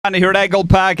Here at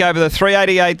Angle-Park over the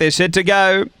 388. They're set to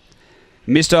go.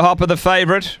 Mr. Hopper, the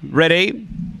favourite, ready.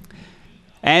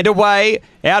 And away.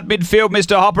 Out midfield,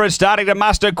 Mr. Hopper is starting to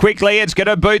muster quickly. It's going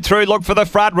to boot through, look for the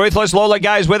front. Ruthless Lawler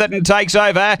goes with it and takes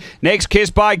over. Next, Kiss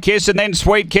by Kiss, and then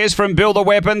Sweet Kiss from Bill the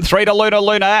Weapon. 3 to Luna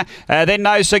Luna. Then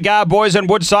No Cigar Boys and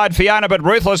Woodside Fiona, but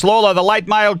Ruthless Lawler, the late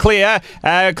mail clear.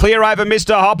 Clear over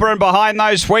Mr. Hopper, and behind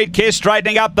those Sweet Kiss.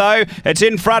 Straightening up, though. It's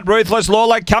in front, Ruthless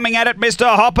Lawler coming at it,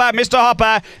 Mr. Hopper. Mr.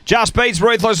 Hopper just beats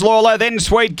Ruthless Lawler. Then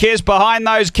Sweet Kiss. Behind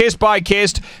those, Kiss by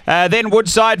Kiss. Then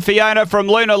Woodside Fiona from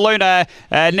Luna Luna.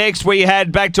 Next, we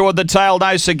had back toward the tail,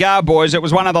 No Cigar Boys. It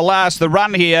was one of the last. The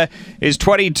run here is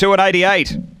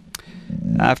 22.88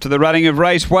 after the running of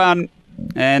race 1,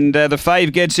 and the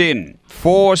fave gets in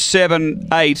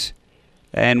 4.78,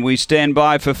 and we stand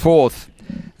by for fourth.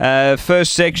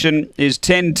 First section is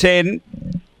 10.10.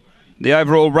 The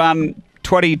overall run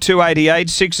 22.88.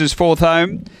 6 is fourth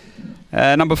home.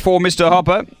 Number 4, Mr.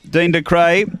 Hopper, Dean de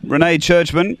Cray, Renee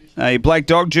Churchman, a black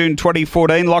dog, June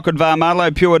 2014, Lockwood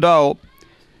Varmalo, Pure Dole.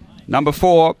 Number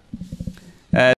 4,